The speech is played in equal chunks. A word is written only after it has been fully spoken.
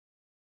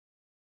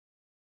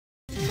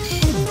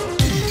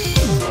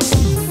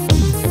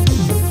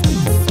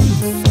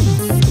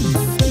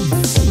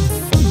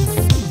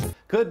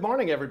Good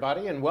morning,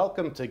 everybody, and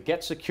welcome to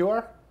Get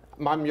Secure.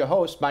 I'm your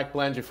host, Mike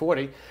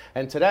Blangiforti,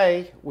 and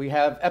today we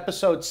have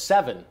episode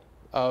 7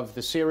 of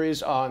the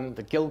series on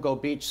the Gilgo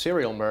Beach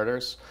serial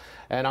murders,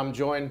 and I'm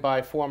joined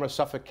by former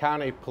Suffolk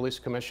County Police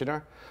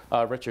Commissioner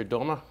Richard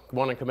Dormer. Good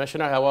morning,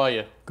 Commissioner. How are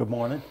you? Good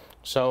morning.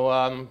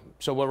 So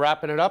we're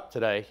wrapping it up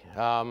today.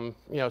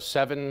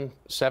 Seven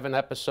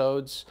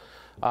episodes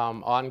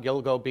on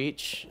Gilgo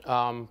Beach.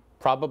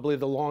 Probably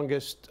the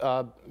longest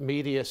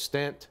media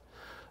stint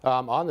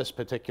on this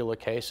particular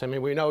case. I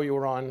mean, we know you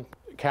were on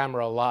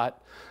camera a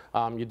lot.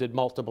 You did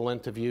multiple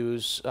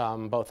interviews,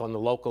 both on the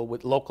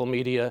local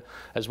media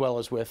as well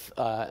as with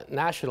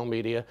national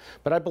media.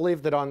 But I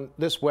believe that on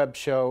this web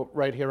show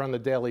right here on the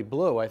Daily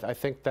Blue, I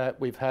think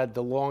that we've had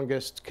the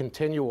longest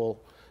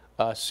continual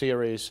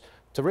series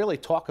to really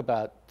talk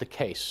about the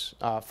case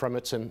from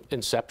its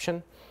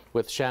inception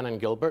with Shannon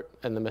Gilbert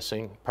and the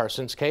missing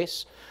persons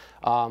case,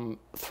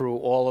 through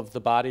all of the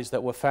bodies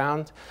that were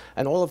found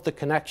and all of the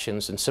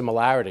connections and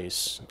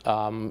similarities.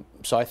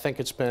 So I think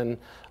it's been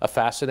a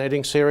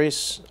fascinating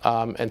series.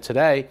 And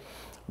today,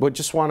 I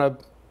just want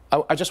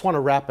to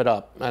wrap it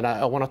up, and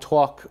I want to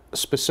talk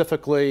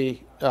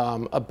specifically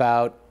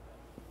about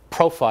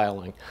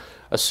profiling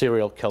a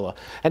serial killer.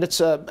 And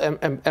it's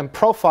and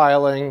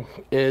profiling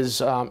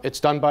is it's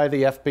done by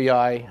the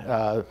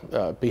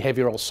FBI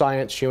Behavioral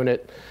Science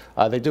Unit.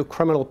 They do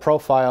criminal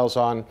profiles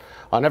on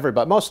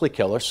everybody, mostly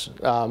killers,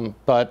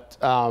 but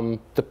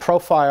the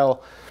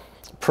profile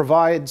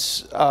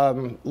provides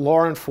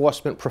law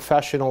enforcement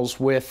professionals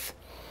with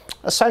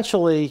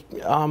essentially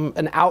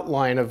an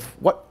outline of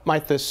what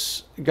might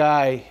this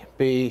guy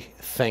be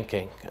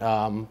thinking,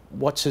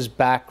 what's his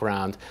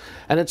background,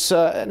 and it's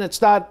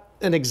not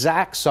an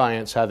exact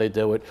science how they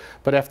do it,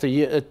 but after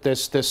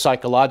there's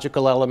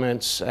psychological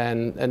elements,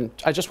 and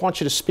I just want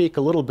you to speak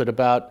a little bit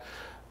about.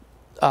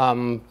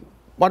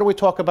 Why don't we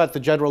talk about the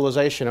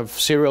generalization of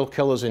serial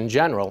killers in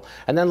general,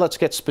 and then let's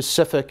get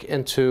specific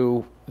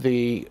into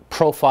the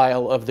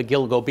profile of the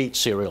Gilgo Beach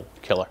serial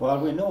killer. Well,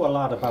 we know a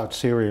lot about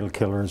serial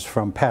killers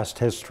from past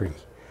history.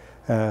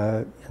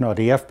 The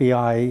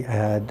FBI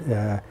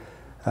had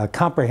a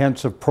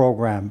comprehensive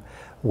program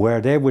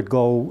where they would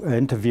go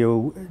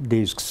interview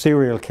these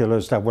serial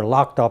killers that were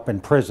locked up in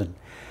prison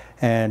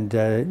and,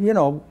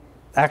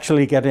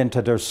 actually get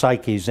into their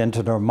psyches,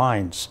 into their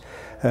minds.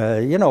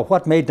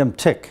 What made them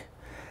tick.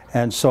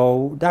 And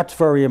so that's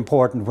very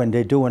important when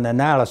they do an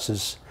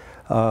analysis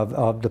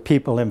of the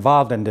people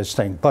involved in this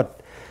thing. But,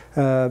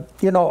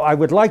 I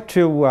would like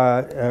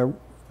to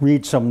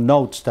read some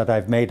notes that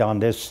I've made on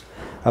this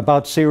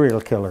about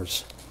serial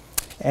killers.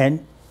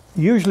 And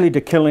usually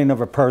the killing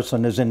of a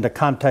person is in the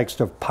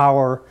context of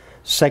power,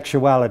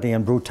 sexuality,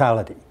 and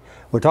brutality.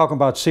 We're talking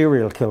about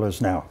serial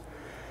killers now.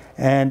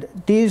 And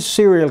these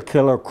serial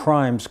killer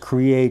crimes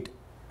create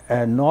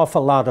an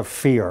awful lot of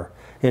fear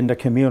in the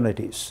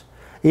communities.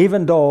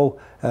 Even though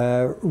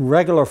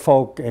regular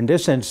folk in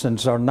this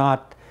instance are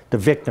not the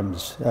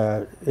victims,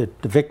 the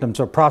victims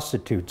are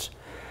prostitutes.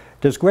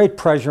 There's great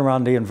pressure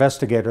on the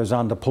investigators,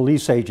 on the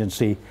police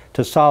agency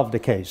to solve the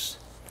case.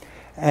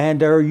 And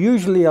there are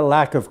usually a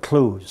lack of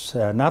clues,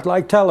 not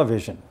like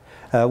television.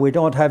 We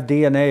don't have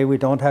DNA, we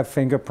don't have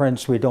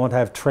fingerprints, we don't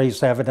have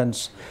trace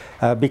evidence,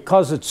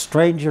 because it's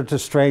stranger to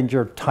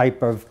stranger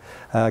type of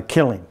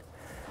killing.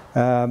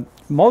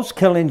 Most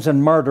killings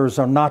and murders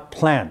are not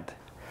planned.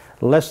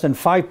 Less than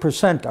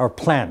 5% are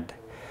planned.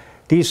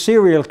 These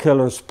serial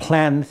killers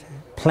plan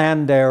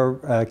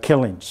their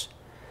killings.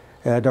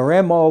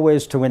 Their MO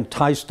is to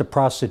entice the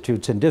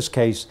prostitutes, in this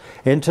case,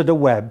 into the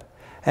web,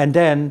 and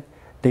then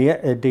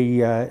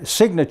the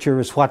signature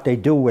is what they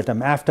do with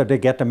them after they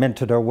get them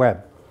into their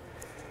web.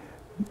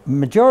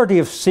 Majority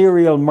of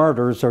serial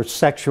murders are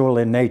sexual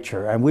in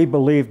nature, and we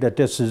believe that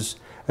this is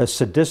a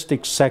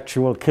sadistic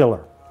sexual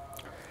killer.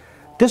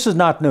 This is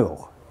not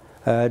new.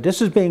 This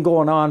has been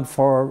going on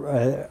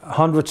for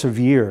hundreds of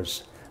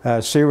years,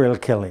 serial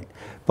killing.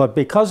 But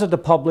because of the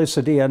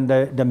publicity and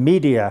the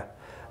media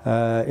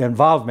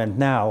involvement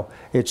now,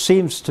 it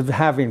seems to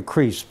have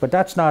increased. But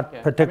that's not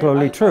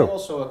particularly true. I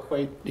also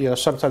equate,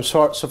 sometimes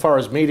so far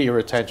as media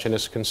attention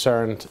is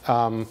concerned,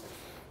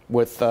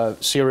 with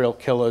serial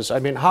killers. I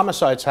mean,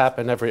 homicides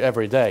happen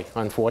every day,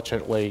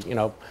 unfortunately.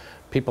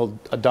 People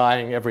are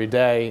dying every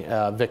day,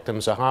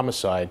 victims of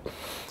homicide.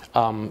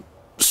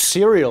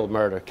 Serial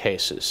murder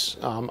cases,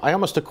 I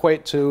almost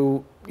equate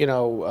to,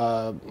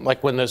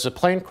 like when there's a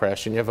plane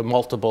crash and you have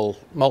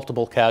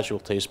multiple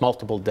casualties,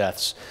 multiple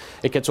deaths.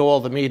 It gets all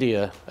the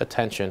media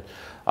attention,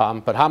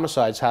 but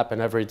homicides happen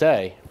every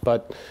day.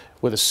 But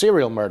with a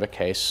serial murder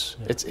case,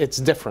 it's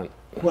different.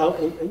 Well,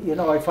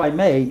 if I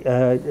may,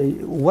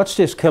 what's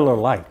this killer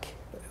like?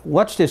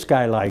 What's this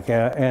guy like?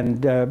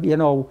 In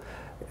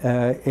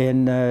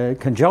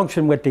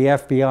conjunction with the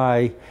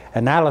FBI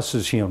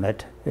analysis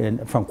unit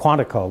from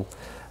Quantico,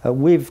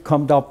 we've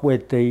come up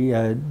with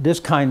this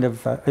kind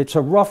of, it's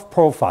a rough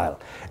profile.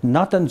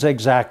 Nothing's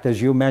exact,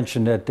 as you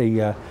mentioned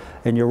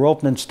in your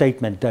opening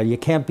statement. You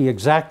can't be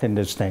exact in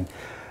this thing.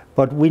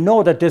 But we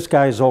know that this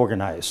guy is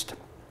organized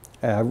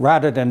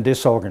rather than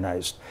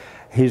disorganized.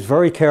 He's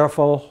very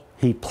careful.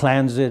 He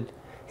plans it.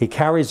 He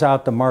carries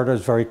out the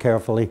murders very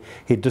carefully.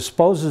 He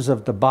disposes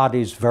of the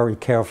bodies very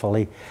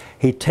carefully.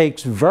 He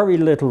takes very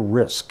little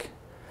risk.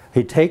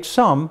 He takes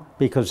some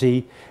because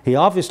he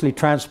obviously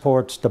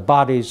transports the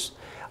bodies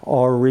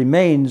or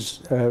remains,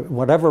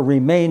 whatever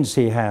remains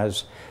he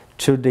has,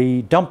 to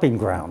the dumping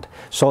ground.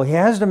 So he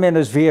has them in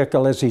his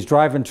vehicle as he's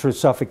driving through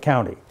Suffolk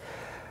County.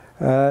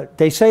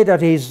 They say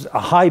that he's a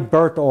high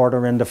birth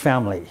order in the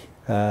family,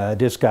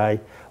 this guy,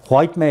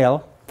 white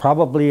male,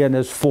 probably in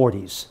his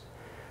 40s.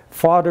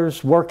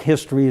 Father's work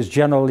history is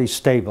generally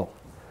stable.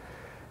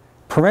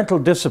 Parental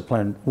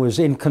discipline was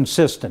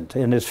inconsistent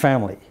in his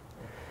family.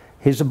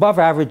 He's above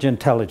average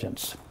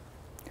intelligence.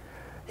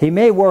 He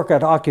may work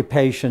at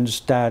occupations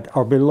that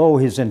are below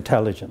his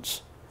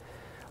intelligence,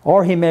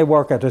 or he may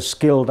work at a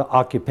skilled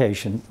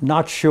occupation,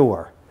 not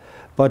sure.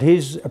 But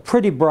he's a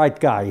pretty bright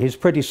guy, he's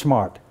pretty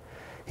smart.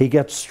 He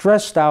gets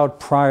stressed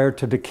out prior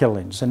to the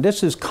killings, and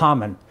this is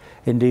common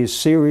in these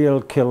serial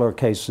killer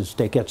cases.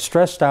 They get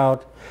stressed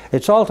out.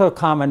 It's also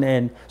common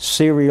in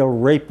serial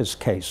rapist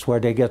case, where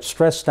they get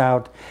stressed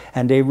out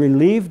and they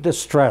relieve the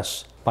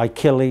stress by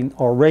killing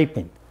or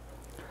raping.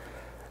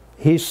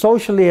 He's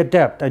socially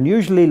adept and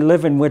usually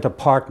living with a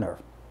partner.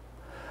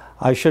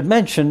 I should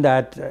mention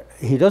that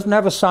he doesn't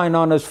have a sign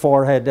on his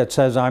forehead that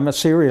says, "I'm a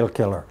serial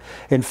killer."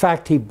 In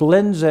fact, he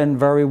blends in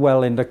very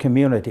well in the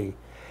community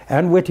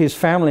and with his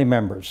family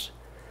members.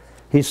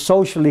 He's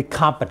socially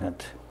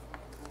competent.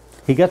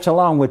 He gets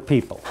along with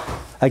people.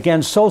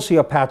 Again,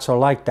 sociopaths are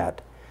like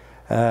that.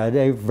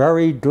 They're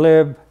very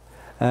glib.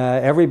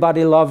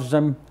 Everybody loves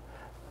them,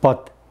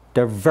 but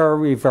they're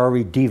very,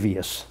 very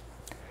devious.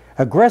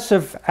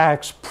 Aggressive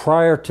acts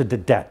prior to the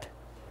death.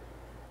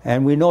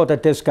 And we know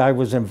that this guy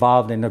was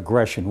involved in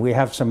aggression. We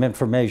have some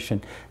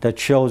information that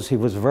shows he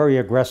was a very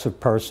aggressive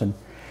person,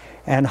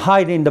 and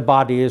hiding the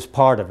body is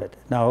part of it.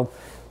 Now,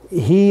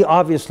 he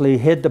obviously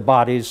hid the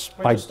bodies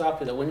by... Stop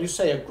you there. When you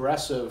say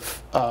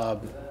aggressive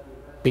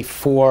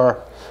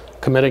before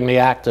committing the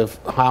act of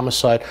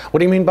homicide, what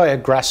do you mean by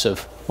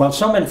aggressive? Well,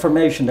 some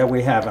information that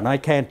we have, and I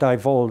can't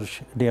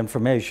divulge the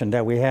information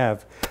that we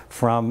have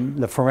from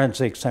the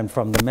forensics and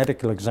from the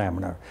medical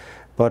examiner,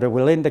 but it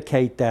will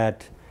indicate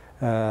that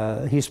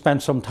he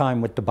spent some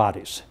time with the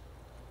bodies.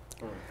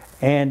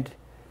 And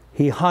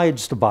he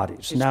hides the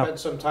bodies. He spent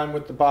some time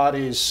with the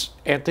bodies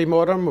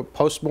ante-mortem or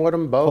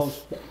post-mortem,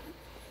 both?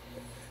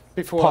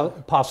 Before?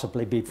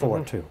 Possibly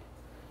before, too.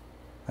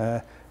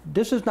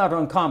 This is not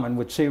uncommon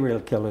with serial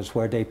killers,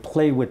 where they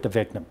play with the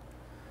victim.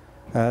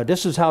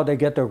 This is how they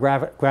get their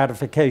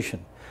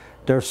gratification.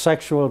 Their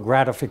sexual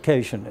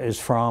gratification is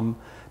from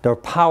their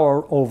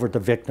power over the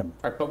victim.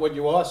 Right, but what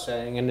you are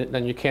saying,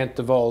 and you can't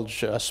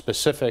divulge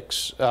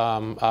specifics,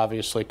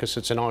 obviously, because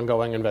it's an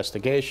ongoing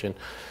investigation,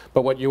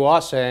 but what you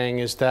are saying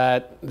is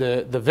that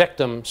the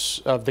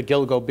victims of the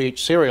Gilgo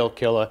Beach serial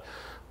killer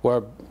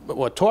were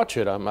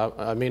tortured.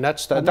 I mean,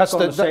 that's the... I'm not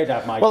going to say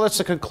that, Mike. Well, it's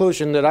the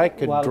conclusion that I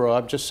could draw.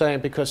 I'm just saying,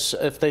 because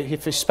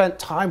if he spent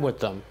time with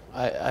them,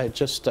 I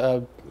just...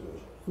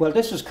 Well,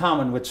 this is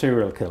common with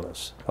serial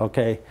killers,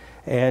 okay?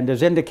 And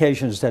there's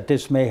indications that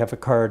this may have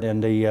occurred in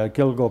the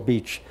Gilgo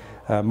Beach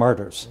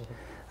murders.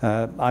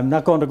 I'm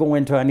not going to go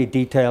into any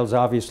details.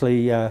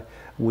 Obviously,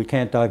 we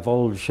can't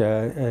divulge,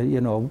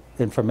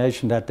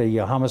 information that the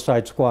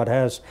homicide squad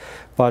has.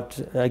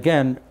 But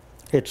again,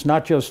 it's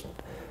not just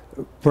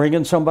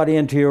bringing somebody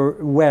into your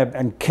web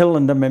and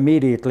killing them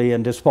immediately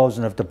and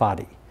disposing of the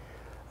body,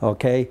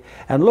 okay?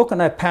 And looking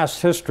at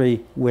past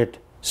history with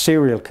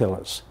serial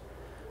killers,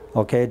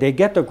 okay, they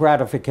get the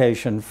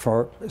gratification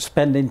for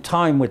spending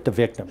time with the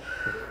victim.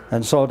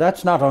 And so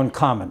that's not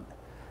uncommon.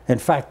 In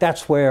fact,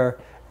 that's where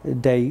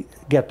they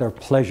get their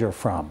pleasure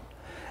from.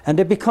 And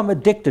they become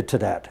addicted to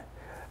that.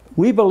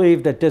 We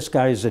believe that this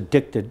guy is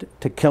addicted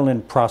to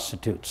killing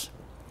prostitutes.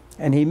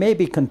 And he may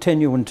be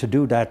continuing to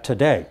do that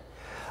today.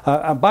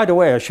 By the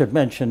way, I should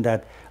mention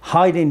that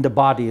hiding the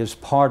body is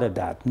part of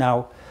that.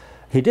 Now,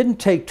 he didn't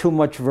take too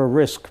much of a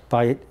risk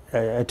by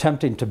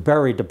attempting to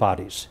bury the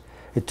bodies.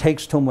 It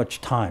takes too much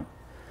time.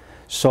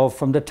 So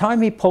from the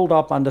time he pulled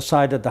up on the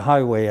side of the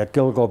highway at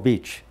Gilgo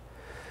Beach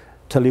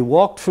till he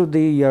walked through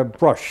the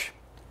brush,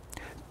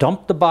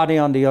 dumped the body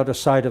on the other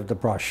side of the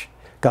brush,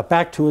 got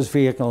back to his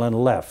vehicle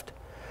and left,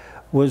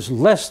 was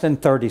less than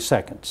 30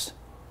 seconds.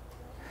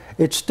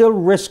 It's still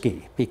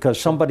risky because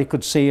somebody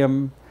could see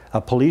him,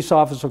 a police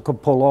officer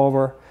could pull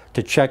over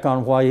to check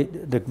on why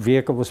the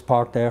vehicle was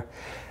parked there.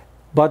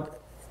 But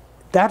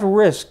that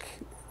risk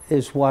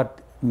is what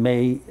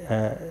may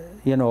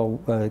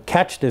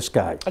catch this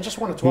guy. I just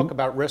want to talk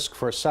about risk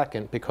for a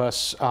second,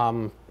 because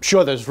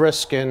sure, there's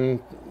risk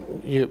in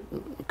you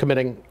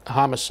committing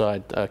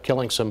homicide,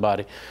 killing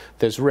somebody.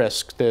 There's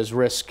risk. There's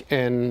risk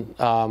in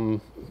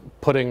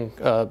putting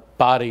a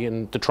body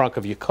in the trunk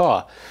of your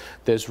car.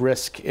 There's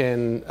risk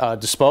in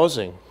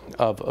disposing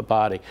of a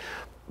body.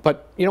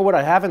 But you know what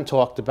I haven't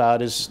talked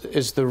about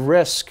is the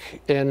risk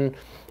in,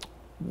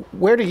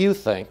 where do you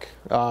think,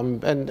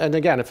 and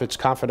again, if it's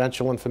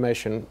confidential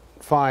information,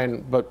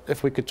 fine, but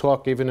if we could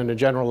talk even in a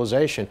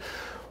generalization,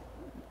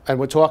 and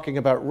we're talking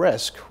about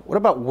risk, what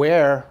about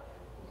where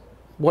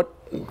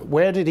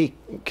did he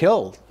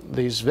kill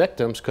these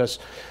victims? Because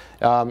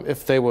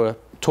if they were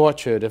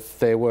tortured,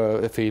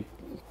 if he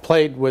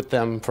played with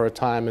them for a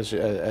time,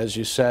 as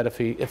you said,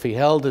 if he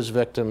held his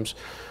victims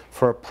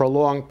for a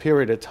prolonged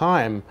period of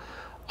time,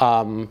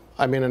 I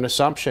mean, an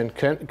assumption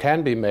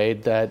can be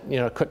made that, you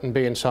know, it couldn't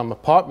be in some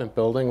apartment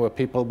building where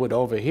people would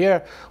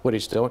overhear what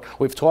he's doing.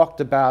 We've talked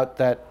about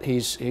that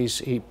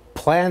he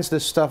plans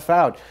this stuff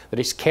out, that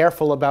he's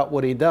careful about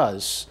what he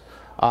does.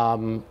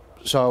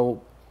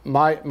 So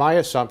my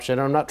assumption,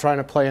 I'm not trying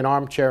to play an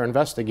armchair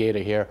investigator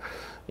here,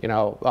 you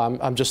know,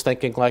 I'm just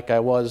thinking like I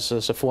was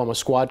as a former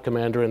squad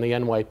commander in the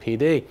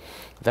NYPD,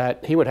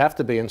 that he would have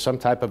to be in some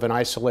type of an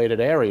isolated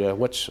area.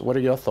 What are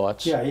your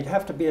thoughts? Yeah, he'd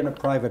have to be in a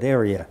private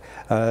area.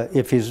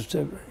 If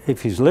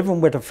he's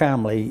living with a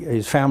family,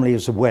 his family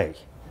is away.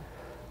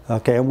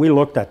 Okay, and we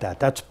looked at that.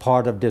 That's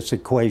part of this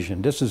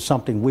equation. This is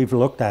something we've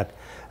looked at,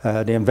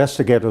 the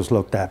investigators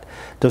looked at.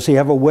 Does he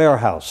have a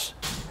warehouse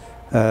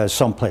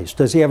someplace?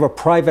 Does he have a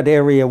private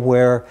area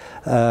where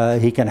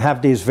he can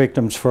have these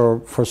victims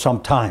for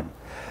some time,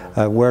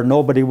 where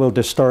nobody will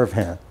disturb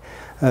him?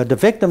 The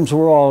victims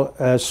were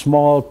all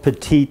small,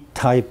 petite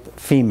type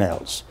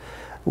females,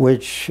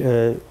 which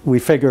we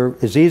figure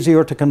is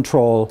easier to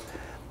control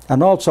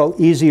and also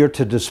easier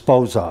to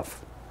dispose of.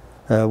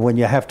 When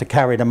you have to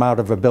carry them out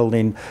of a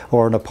building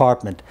or an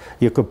apartment,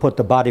 you could put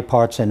the body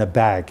parts in a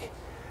bag.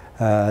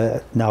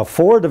 Now,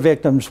 4 of the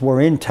victims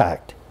were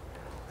intact,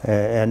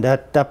 and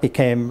that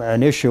became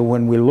an issue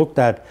when we looked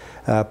at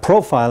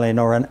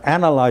profiling or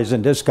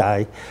analyzing this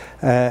guy.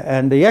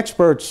 And the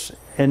experts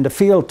in the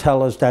field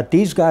tell us that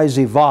these guys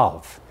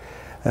evolve.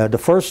 The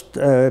first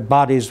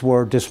bodies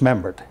were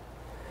dismembered.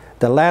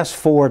 The last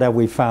 4 that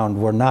we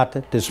found were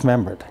not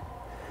dismembered.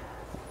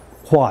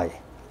 Why?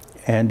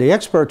 And the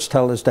experts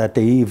tell us that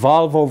they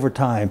evolve over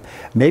time.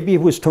 Maybe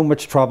it was too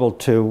much trouble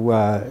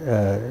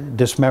to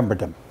dismember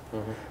them.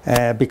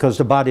 Because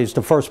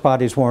the first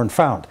bodies weren't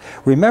found.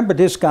 Remember,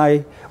 this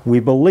guy, we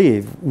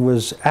believe,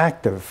 was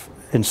active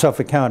in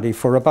Suffolk County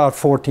for about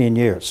 15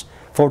 years.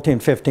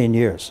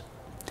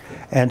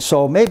 And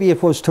so maybe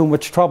it was too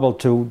much trouble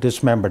to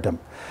dismember them.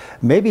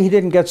 Maybe he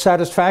didn't get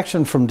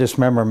satisfaction from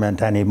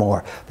dismemberment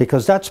anymore,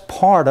 because that's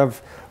part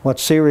of what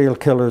serial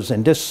killers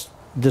in this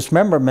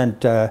dismemberment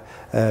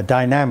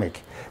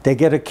dynamic, they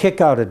get a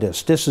kick out of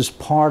this. This is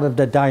part of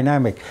the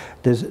dynamic,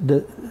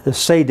 the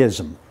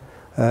sadism.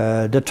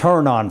 The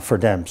turn on for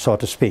them, so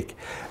to speak.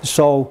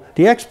 So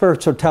the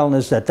experts are telling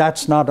us that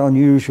that's not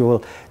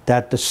unusual,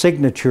 that the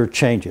signature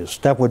changes.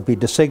 That would be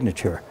the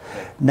signature.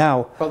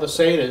 Now, well, the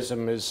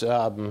sadism is,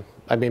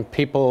 I mean,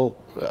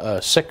 people,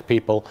 sick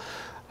people,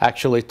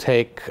 actually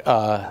take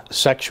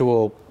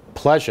sexual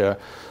pleasure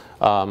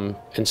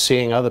in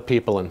seeing other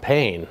people in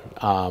pain,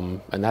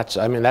 and that's,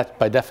 I mean, that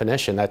by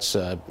definition, that's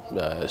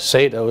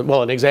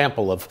well, an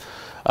example of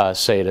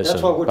sadism.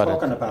 That's what we're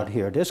talking about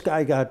here. This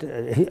guy got,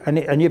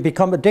 and you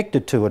become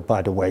addicted to it,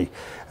 by the way.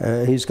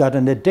 He's got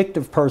an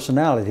addictive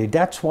personality.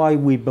 That's why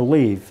we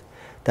believe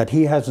that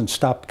he hasn't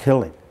stopped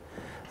killing,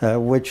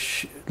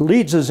 which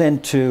leads us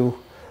into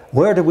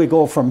where do we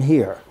go from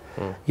here?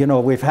 You know,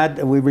 we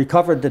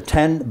recovered the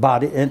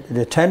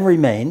 10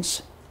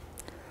 remains.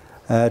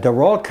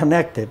 They're all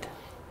connected.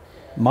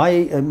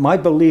 My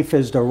belief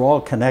is they're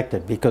all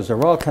connected because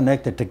they're all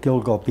connected to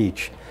Gilgo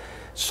Beach.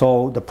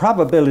 So the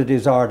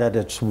probabilities are that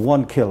it's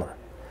one killer.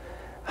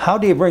 How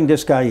do you bring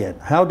this guy in?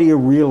 How do you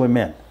reel him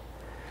in?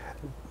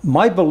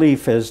 My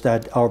belief is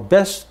that our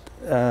best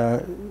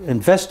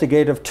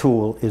investigative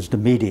tool is the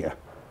media.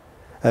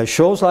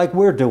 Shows like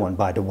we're doing,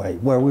 by the way,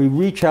 where we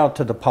reach out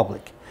to the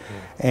public.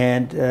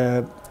 And,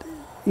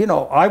 you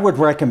know, I would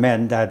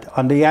recommend that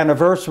on the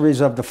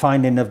anniversaries of the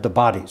finding of the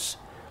bodies,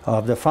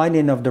 of the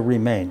finding of the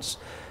remains,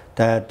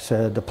 that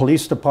the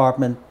police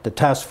department, the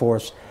task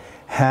force,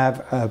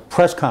 have a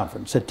press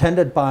conference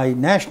attended by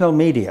national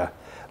media,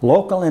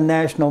 local and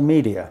national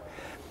media,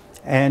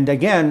 and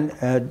again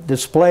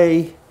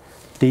display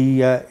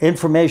the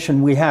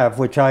information we have,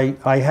 which I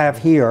have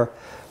here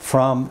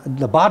from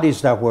the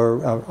bodies that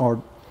were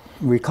or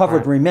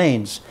recovered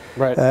remains.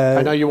 Right.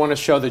 I know you want to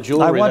show the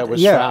jewelry that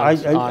was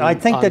found I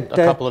think that a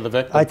couple of the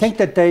victims. I think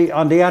that they,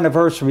 on the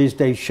anniversaries,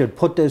 they should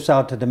put this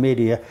out to the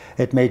media.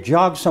 It may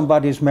jog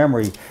somebody's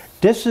memory.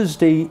 This is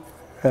the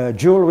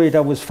jewelry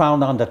that was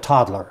found on the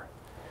toddler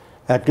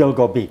at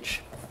Gilgo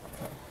Beach.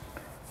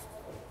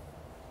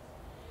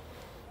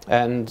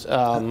 And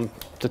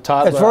the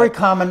toddler... It's very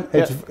common.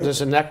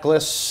 There's a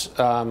necklace,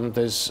 and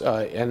there's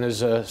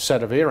a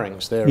set of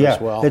earrings there as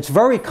well. It's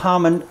very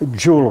common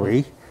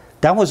jewelry.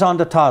 That was on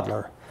the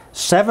toddler,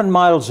 7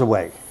 miles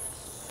away.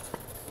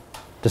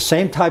 The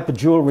same type of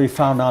jewelry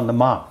found on the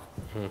mom.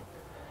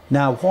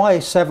 Now, why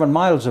 7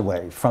 miles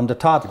away from the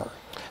toddler?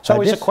 So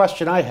always a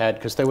question I had,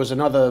 because there was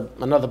another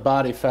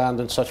body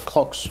found in such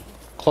close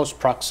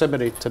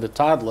proximity to the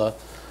toddler,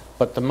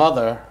 but the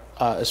mother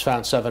is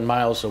found 7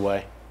 miles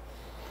away.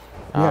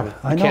 I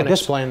know. Can't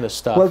explain this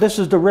stuff. Well, this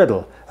is the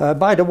riddle.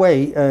 By the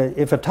way,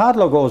 if a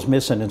toddler goes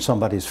missing in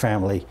somebody's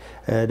family,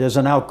 there's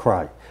an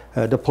outcry.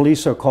 the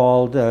police are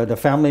called, the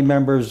family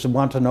members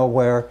want to know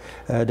where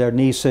their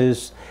niece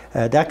is,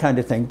 that kind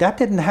of thing. That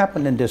didn't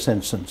happen in this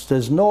instance.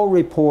 There's no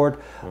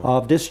report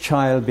of this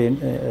child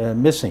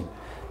being missing.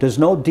 There's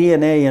no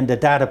DNA in the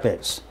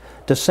database.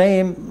 The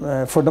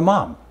same for the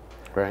mom.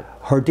 Right.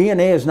 Her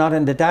DNA is not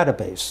in the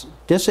database.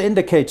 This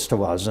indicates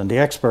to us, and the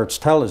experts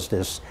tell us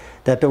this,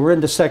 that they were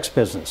in the sex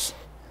business.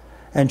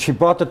 And she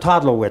brought the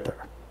toddler with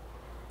her.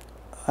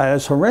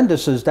 As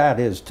horrendous as that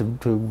is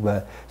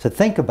to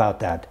think about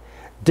that,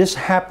 this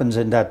happens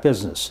in that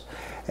business.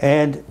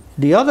 And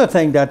the other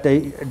thing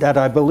that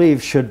I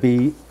believe should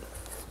be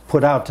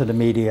put out to the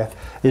media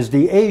is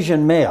the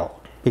Asian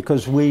male,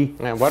 because we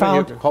And why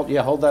found... don't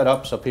you hold that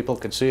up so people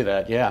can see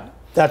that, yeah.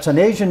 That's an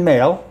Asian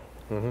male.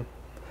 Mm-hmm.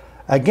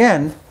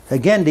 Again,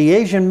 the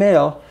Asian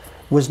male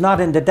was not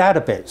in the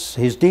database.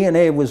 His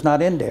DNA was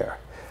not in there.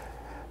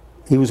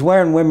 He was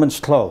wearing women's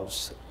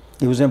clothes.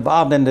 He was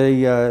involved in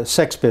the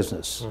sex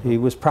business. Mm-hmm. He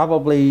was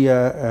probably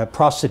a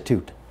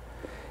prostitute.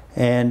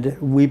 And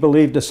we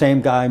believe the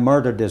same guy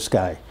murdered this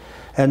guy.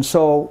 And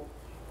so,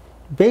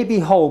 Baby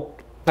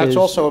Hope That's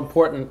also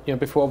important, you know,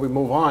 before we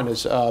move on,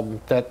 is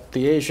that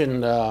the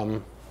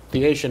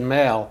Asian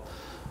male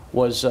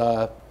was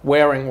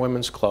wearing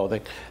women's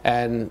clothing,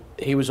 and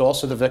he was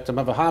also the victim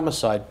of a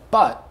homicide.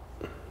 But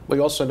we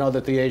also know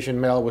that the Asian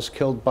male was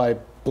killed by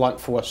blunt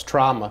force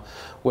trauma,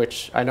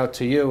 which I know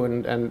to you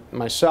and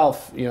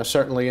myself, you know,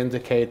 certainly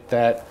indicate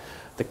that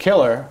the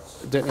killer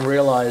didn't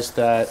realize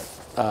that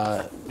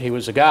he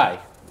was a guy.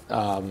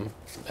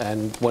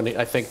 And when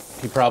I think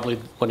he probably,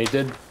 when he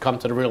did come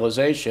to the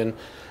realization,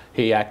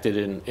 he acted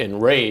in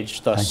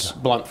rage, thus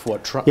blunt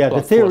force trauma. Yeah,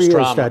 the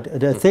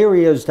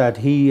theory is that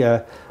he,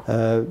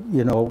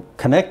 you know,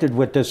 connected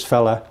with this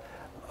fella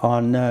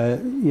on,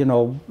 you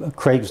know,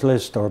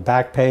 Craigslist or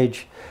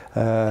Backpage,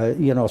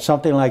 you know,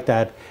 something like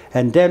that.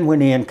 And then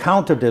when he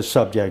encountered this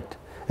subject,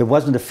 it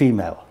wasn't a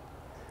female.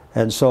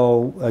 And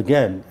so,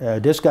 again,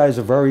 this guy's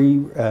a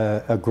very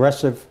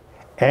aggressive,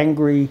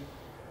 angry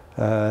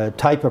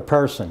type of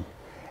person,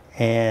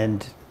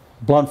 and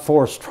blunt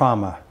force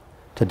trauma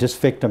to this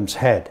victim's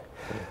head.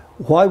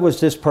 Why was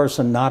this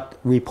person not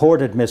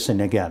reported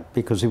missing again?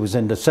 Because he was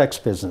in the sex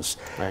business.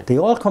 Right. They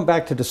all come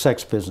back to the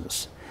sex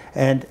business.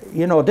 And,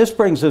 you know, this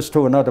brings us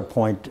to another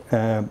point.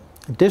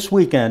 This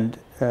weekend,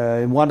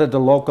 in one of the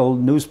local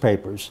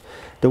newspapers,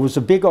 there was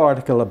a big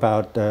article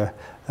about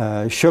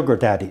sugar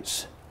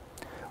daddies,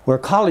 where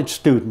college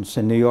students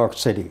in New York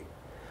City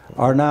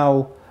are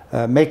now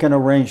making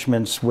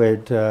arrangements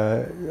with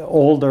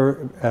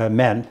older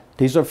men.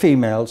 These are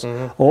females,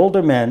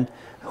 older men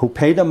who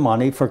pay them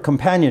money for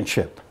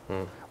companionship,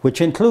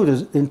 which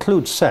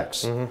includes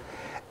sex.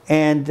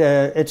 And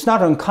it's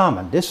not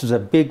uncommon. This is a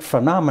big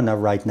phenomena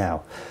right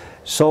now.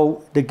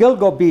 So the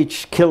Gilgo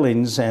Beach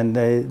killings and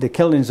the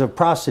killings of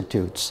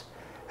prostitutes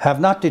have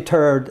not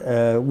deterred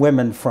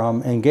women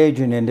from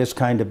engaging in this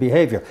kind of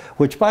behavior,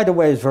 which, by the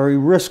way, is very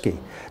risky.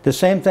 The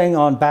same thing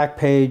on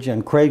Backpage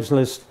and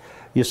Craigslist.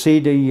 You see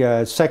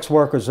the sex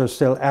workers are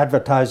still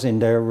advertising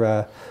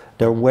their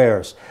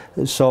wares.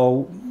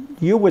 So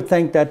you would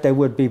think that they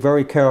would be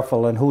very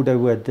careful in who they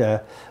would,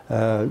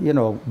 you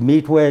know,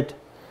 meet with,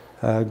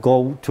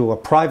 go to a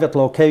private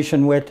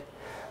location with.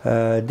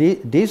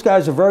 These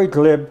guys are very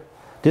glib.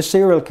 This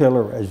serial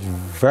killer is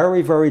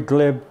very, very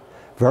glib,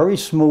 very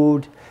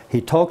smooth.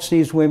 He talks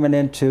these women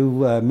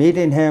into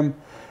meeting him.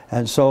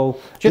 And so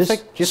this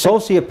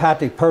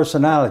sociopathic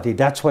personality,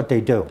 that's what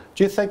they do.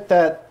 Do you think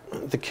that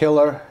the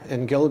killer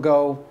in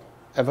Gilgo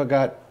ever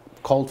got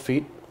cold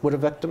feet with a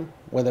victim,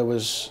 where there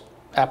was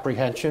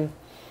apprehension?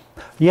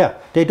 Yeah,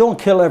 they don't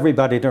kill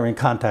everybody they're in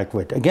contact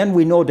with. Again,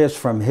 we know this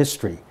from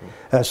history.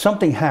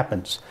 Something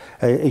happens.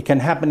 It can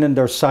happen in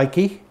their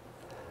psyche,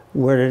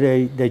 where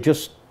they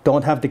just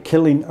don't have the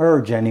killing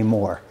urge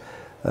anymore.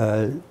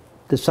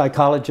 The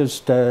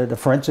psychologist, the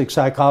forensic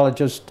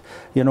psychologist,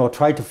 you know,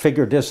 tried to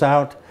figure this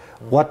out,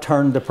 what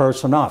turned the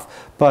person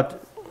off.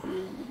 But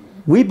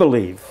we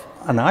believe,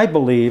 and I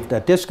believe,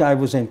 that this guy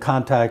was in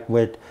contact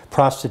with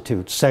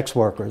prostitutes, sex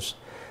workers,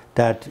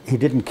 that he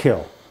didn't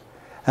kill.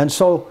 And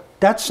so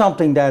that's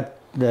something that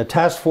the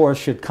task force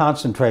should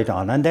concentrate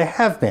on, and they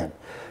have been.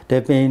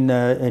 They've been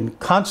in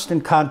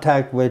constant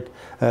contact with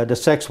the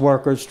sex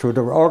workers through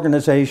their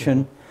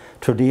organization,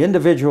 through the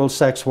individual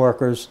sex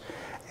workers,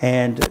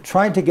 and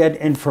trying to get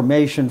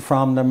information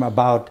from them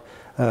about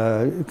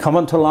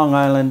coming to Long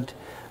Island,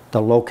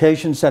 the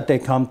locations that they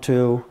come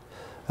to,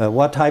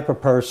 what type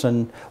of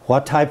person,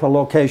 what type of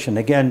location.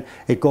 Again,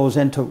 it goes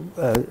into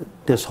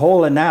this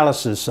whole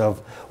analysis of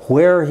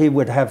where he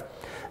would have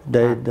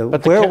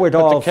the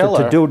wherewithal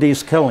to do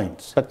these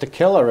killings. But the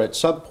killer at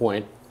some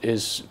point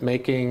is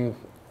making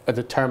a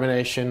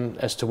determination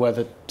as to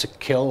whether to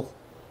kill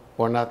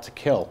or not to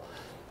kill.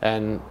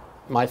 And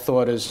my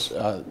thought is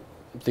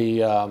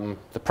the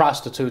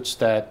prostitutes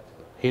that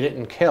he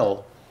didn't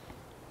kill,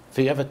 if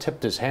he ever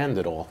tipped his hand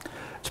at all.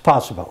 It's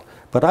possible.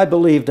 But I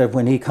believe that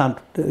when he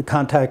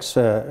contacts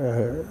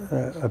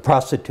a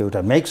prostitute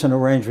and makes an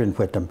arrangement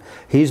with them,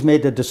 he's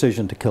made the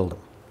decision to kill them.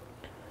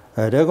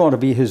 They're going to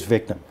be his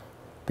victim,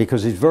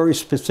 because he's very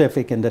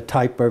specific in the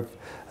type of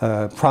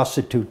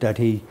prostitute that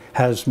he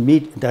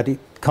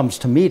comes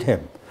to meet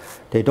him.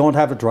 They don't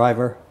have a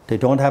driver, they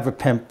don't have a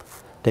pimp,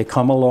 they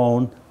come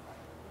alone,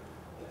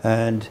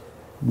 and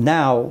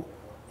now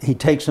he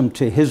takes them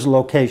to his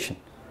location.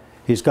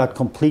 He's got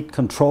complete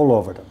control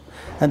over them.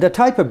 And the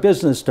type of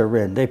business they're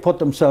in, they put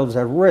themselves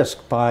at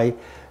risk by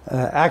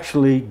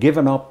actually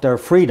giving up their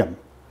freedom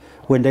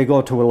when they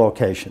go to a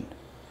location.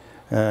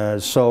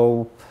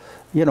 So,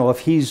 you know, if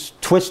he's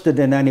twisted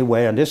in any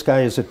way, and this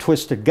guy is a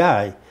twisted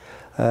guy,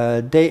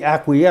 they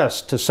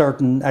acquiesce to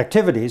certain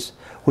activities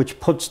which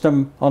puts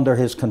them under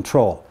his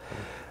control.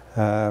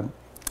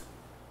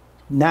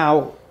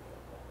 Now,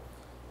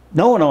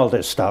 knowing all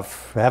this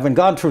stuff, having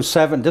gone through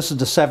this is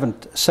the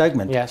 7th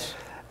segment. Yes.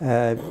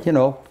 You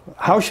know,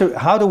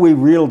 how do we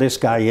reel this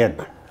guy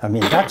in? I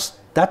mean, that's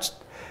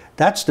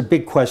the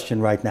big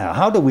question right now.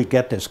 How do we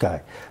get this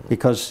guy?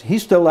 Because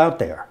he's still out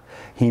there.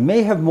 He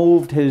may have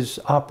moved his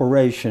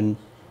operation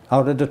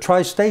out of the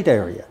tri-state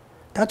area.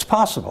 That's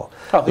possible.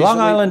 Oh, Long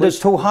Island is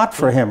too hot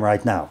for him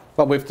right now.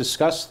 But we've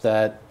discussed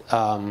that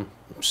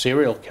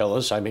serial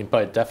killers, I mean,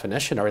 by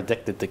definition, are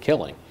addicted to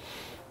killing.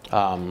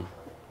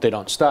 They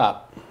don't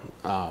stop.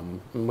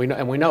 We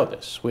know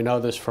this. We know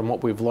this from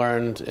what we've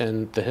learned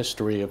in the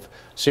history of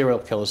serial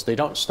killers. They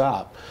don't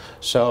stop.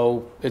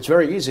 So it's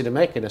very easy to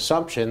make an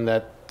assumption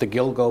that the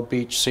Gilgo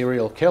Beach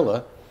serial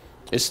killer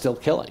is still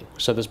killing.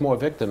 So there's more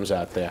victims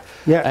out there.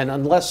 Yeah. And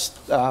unless,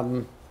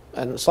 and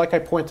it's like I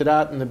pointed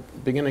out in the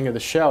beginning of the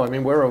show, I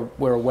mean, we're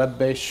a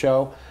web-based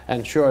show,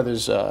 and sure,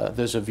 there's a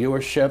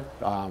viewership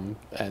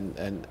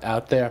and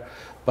out there.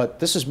 But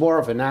this is more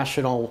of a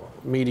national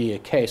media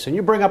case. And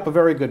you bring up a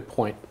very good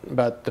point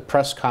about the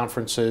press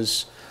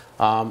conferences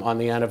on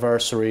the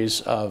anniversaries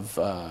of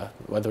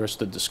whether it's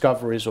the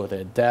discoveries or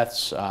their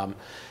deaths.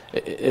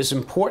 It is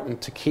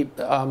important to keep,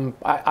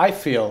 I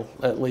feel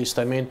at least,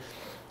 I mean,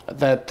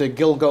 that the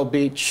Gilgo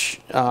Beach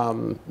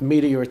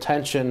media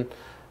attention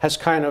has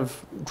kind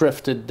of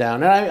drifted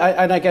down,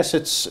 and I guess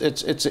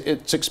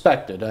it's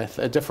expected.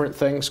 Different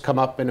things come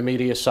up in a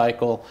media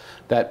cycle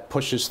that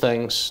pushes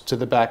things to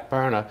the back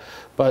burner.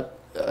 But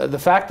the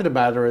fact of the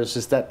matter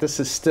is that this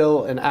is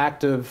still an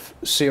active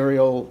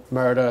serial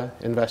murder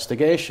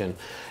investigation.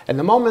 And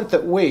the moment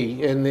that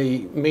we, in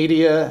the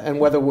media, and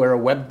whether we're a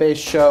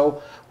web-based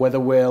show, whether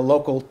we're a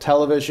local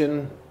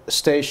television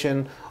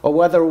station, or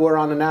whether we're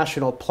on a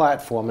national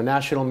platform, a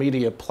national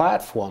media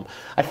platform,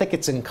 I think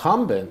it's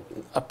incumbent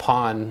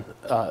upon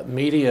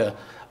media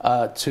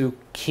to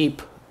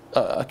keep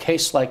a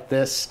case like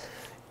this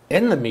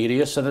in the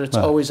media so that it's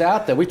always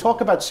out there. We talk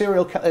about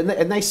serial killers,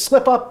 and they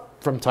slip up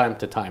from time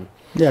to time.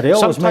 Yeah, they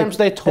always sometimes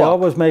they talk. They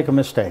always make a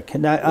mistake.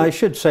 And I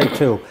should say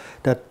too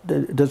that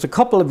there's a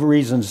couple of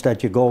reasons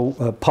that you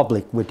go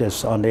public with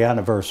this on the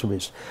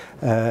anniversaries.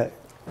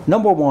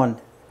 Number one,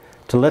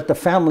 to let the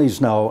families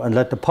know and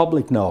let the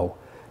public know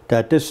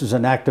that this is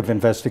an active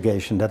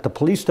investigation, that the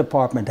police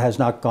department has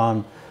not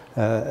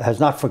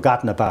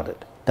forgotten about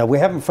it, that we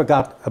haven't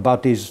forgot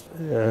about these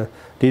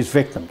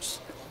victims.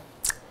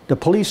 The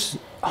police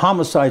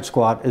homicide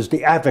squad is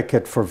the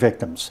advocate for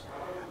victims.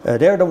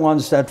 They're the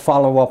ones that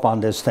follow up on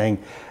this thing,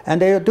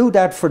 and they do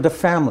that for the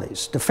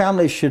families. The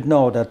families should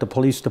know that the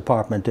police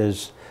department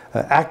is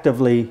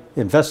actively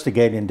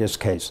investigating this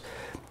case.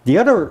 The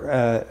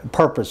other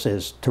purpose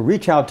is to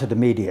reach out to the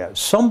media.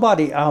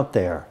 Somebody out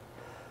there,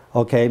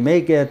 okay,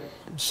 may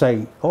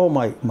say, oh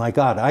my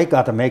God, I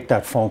got to make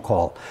that phone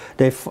call.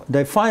 They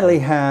finally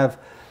have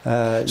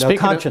their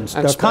conscience.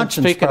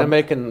 Speaking of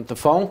making the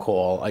phone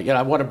call,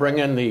 I want to bring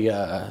in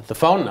the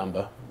phone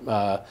number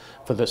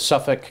for the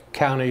Suffolk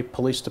County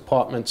Police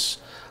Department's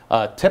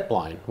tip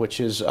line, which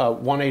is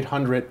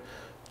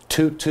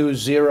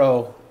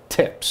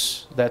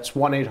 1-800-220-TIPS. That's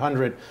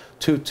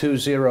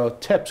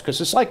 1-800-220-TIPS,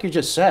 because it's like you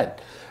just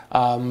said.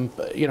 And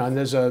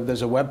there's a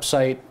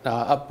website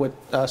up with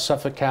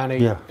Suffolk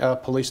County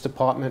Police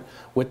Department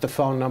with the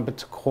phone number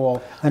to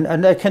call.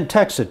 And they can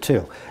text it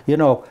too. You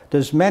know,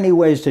 there's many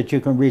ways that you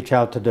can reach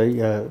out to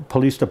the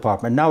police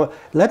department. Now,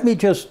 let me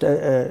just,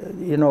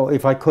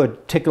 if I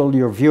could, tickle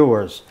your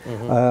viewers.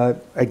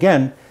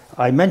 Again,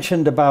 I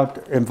mentioned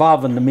about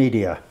involving the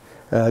media.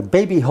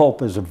 Baby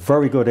Hope is a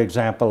very good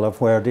example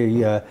of where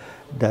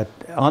that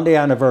on the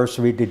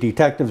anniversary, the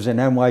detectives in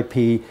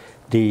NYP,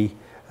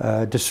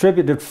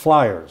 distributed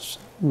flyers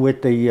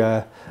with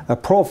a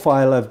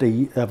profile of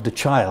the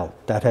child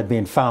that had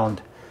been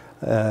found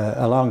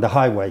along the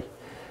highway.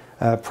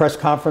 Press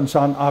conference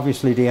on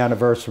obviously the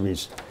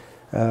anniversaries,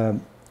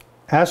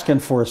 asking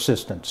for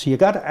assistance. You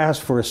got to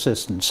ask for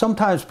assistance.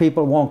 Sometimes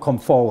people won't come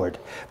forward,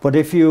 but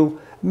if you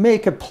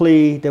make a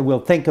plea, they will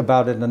think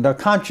about it, and their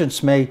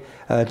conscience may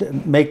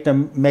make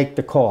them make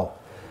the call.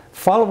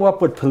 Follow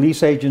up with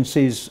police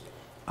agencies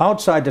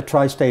outside the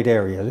tri-state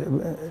area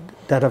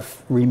that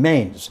have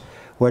remains,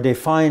 where they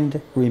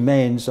find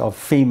remains of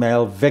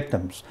female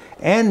victims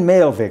and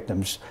male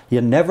victims.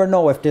 You never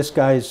know if this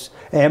guy's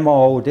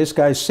MO, this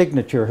guy's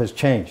signature has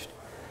changed.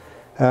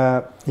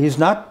 He has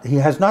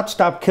not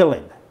stopped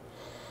killing.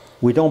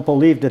 We don't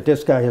believe that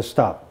this guy has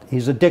stopped.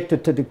 He's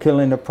addicted to the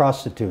killing of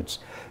prostitutes.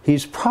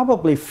 He's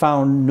probably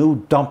found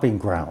new dumping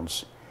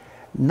grounds,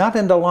 not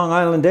in the Long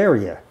Island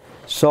area.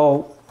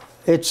 So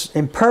it's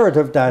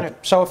imperative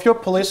that... So if you're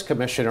police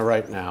commissioner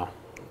right now,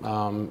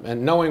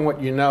 and knowing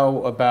what you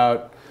know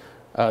about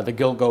the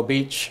Gilgo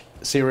Beach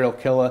serial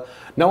killer,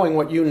 knowing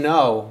what you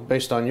know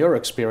based on your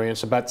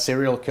experience about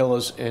serial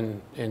killers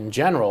in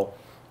general,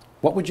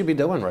 what would you be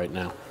doing right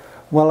now?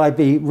 Well, I'd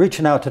be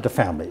reaching out to the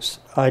families.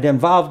 I'd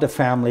involve the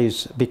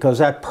families because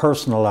that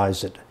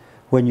personalizes it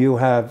when you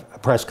have a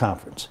press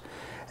conference.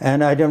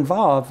 And I'd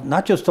involve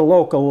not just the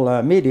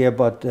local media,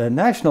 but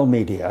national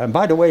media. And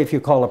by the way, if you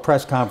call a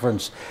press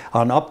conference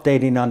on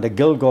updating on the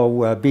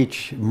Gilgo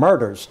Beach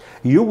murders,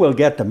 you will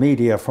get the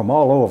media from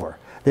all over.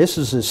 This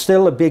is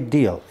still a big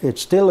deal.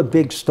 It's still a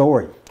big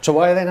story. So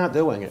why are they not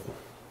doing it?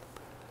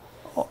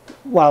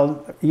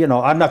 Well, you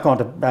know, I'm not going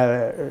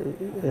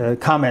to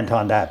comment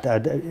on that.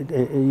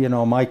 You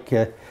know, Mike,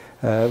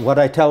 what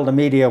I tell the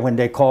media when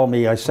they call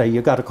me, I say,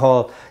 you got to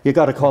call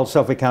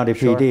Suffolk County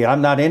PD. Sure.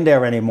 I'm not in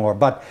there anymore,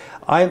 but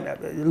I'm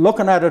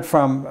looking at it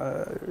from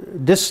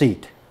this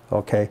seat,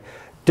 okay?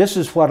 This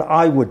is what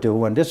I would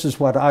do, and this is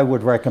what I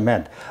would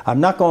recommend. I'm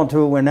not going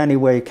to in any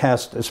way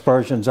cast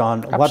aspersions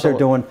on what they're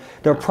doing.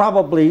 They're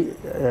probably,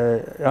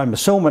 I'm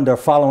assuming they're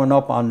following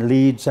up on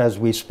leads as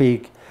we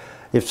speak.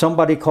 If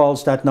somebody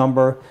calls that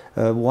number,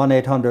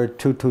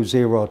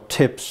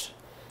 1-800-220-TIPS,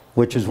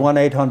 which is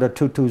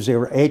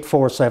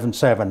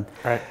 1-800-220-8477,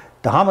 right,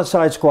 the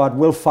homicide squad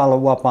will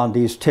follow up on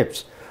these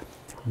tips.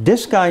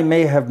 This guy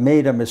may have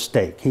made a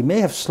mistake. He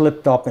may have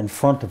slipped up in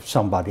front of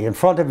somebody, in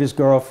front of his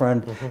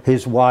girlfriend,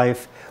 his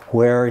wife,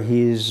 where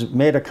he's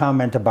made a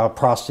comment about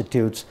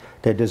prostitutes.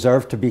 They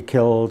deserve to be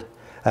killed.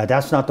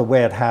 That's not the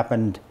way it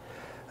happened.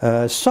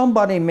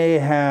 Somebody may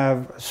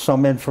have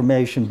some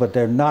information, but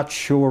they're not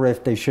sure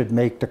if they should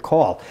make the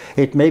call.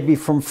 It may be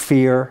from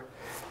fear.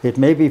 It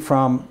may be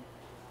from,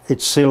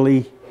 it's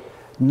silly.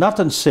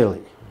 Nothing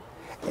silly.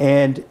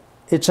 And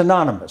it's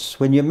anonymous.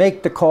 When you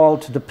make the call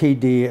to the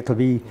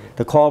PD,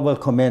 the call will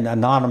come in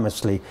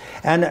anonymously.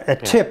 And a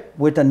tip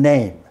with a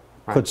name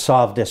could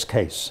solve this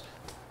case.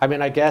 I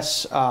mean, I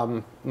guess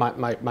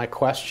my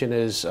question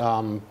is,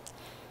 are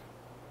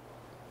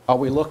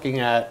we looking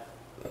at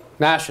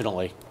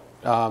nationally?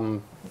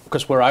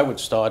 Because where I would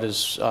start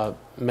is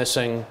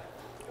missing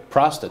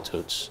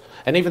prostitutes.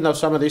 And even though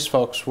some of these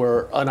folks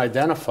were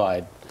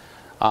unidentified,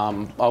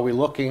 are we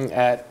looking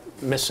at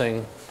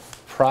missing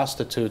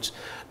prostitutes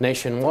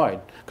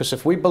nationwide? Because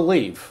if we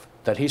believe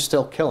that he's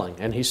still killing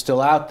and he's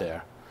still out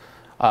there,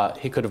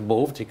 he could have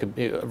moved, he could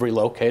be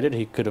relocated,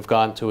 he could have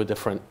gone to a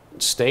different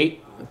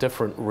state, a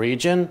different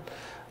region,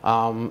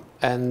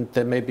 and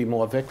there may be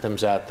more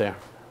victims out there.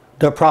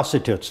 They're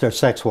prostitutes, they're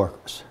sex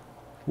workers.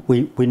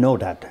 We know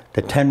that.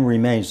 The 10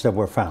 remains that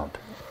were found,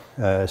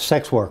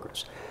 sex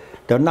workers.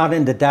 They're not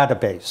in the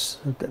database.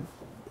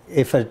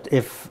 If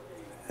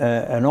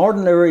an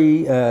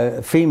ordinary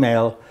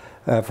female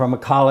from a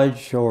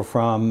college or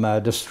from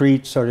the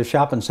streets or the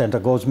shopping center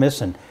goes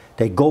missing,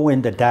 they go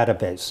in the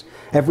database.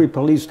 Every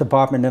police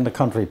department in the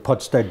country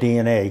puts their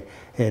DNA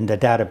in the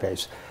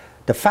database.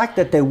 The fact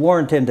that they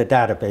weren't in the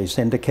database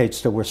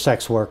indicates there were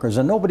sex workers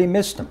and nobody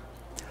missed them.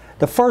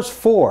 The first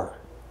 4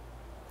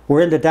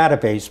 were in the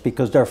database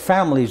because their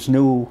families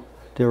knew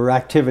their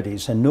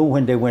activities and knew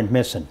when they went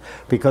missing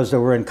because they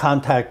were in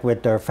contact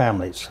with their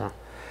families. Sure.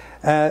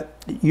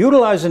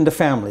 Utilizing the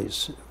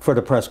families for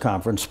the press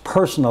conference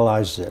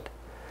personalizes it.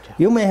 Yeah.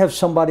 You may have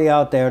somebody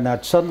out there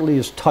that suddenly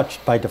is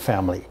touched by the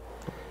family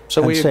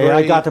and we say,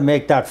 I got to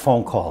make that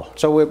phone call.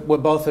 So we're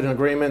both in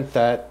agreement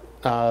that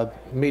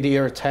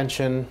media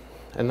attention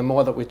and the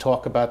more that we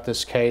talk about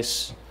this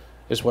case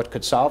is what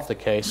could solve the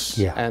case.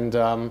 Yeah. And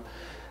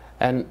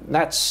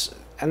that's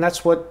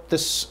what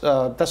this.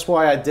 That's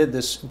why I did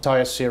this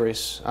entire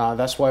series.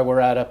 That's why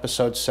we're at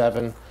episode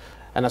 7,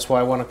 and that's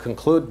why I want to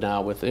conclude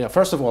now with.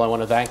 First of all, I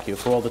want to thank you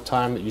for all the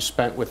time that you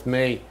spent with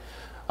me,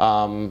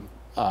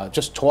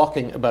 just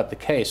talking about the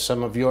case.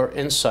 Some of your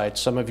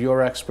insights, some of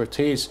your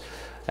expertise,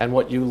 and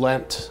what you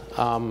lent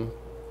to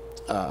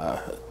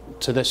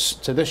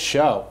this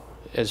show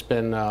has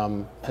been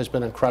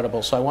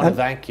incredible. So I want to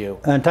thank you.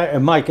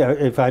 And Mike,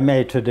 if I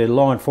may, to the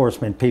law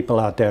enforcement people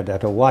out there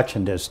that are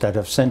watching this, that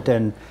have sent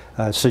in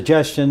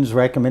suggestions,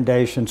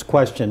 recommendations,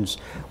 questions,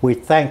 we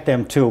thank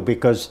them too,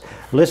 because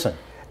listen,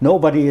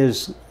 nobody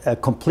is a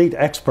complete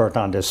expert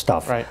on this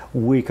stuff. Right.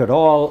 We could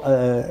all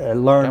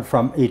learn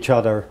from each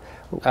other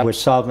with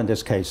solving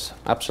this case.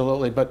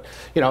 Absolutely. But,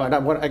 and I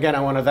want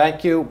to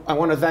thank you. I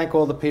want to thank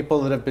all the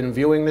people that have been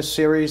viewing this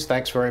series.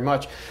 Thanks very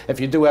much.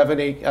 If you do have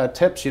any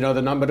tips, you know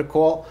the number to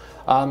call.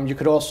 You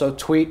could also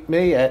tweet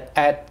me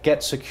at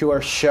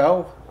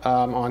GetSecureShow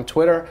on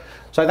Twitter.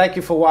 So I thank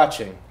you for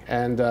watching,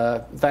 and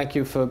thank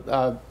you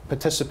for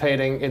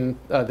participating in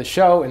the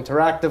show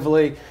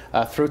interactively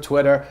through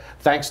Twitter.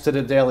 Thanks to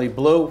the Daily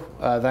Blue.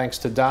 Thanks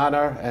to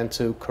Donna and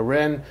to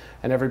Corinne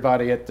and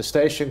everybody at the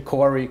station,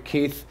 Corey,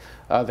 Keith,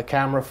 the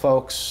camera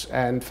folks,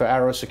 and for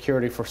Arrow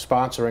Security for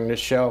sponsoring this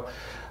show.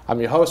 I'm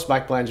your host,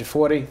 Mike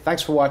Blangiforti.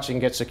 Thanks for watching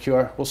Get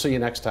Secure. We'll see you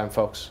next time,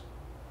 folks.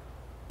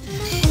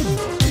 Bye.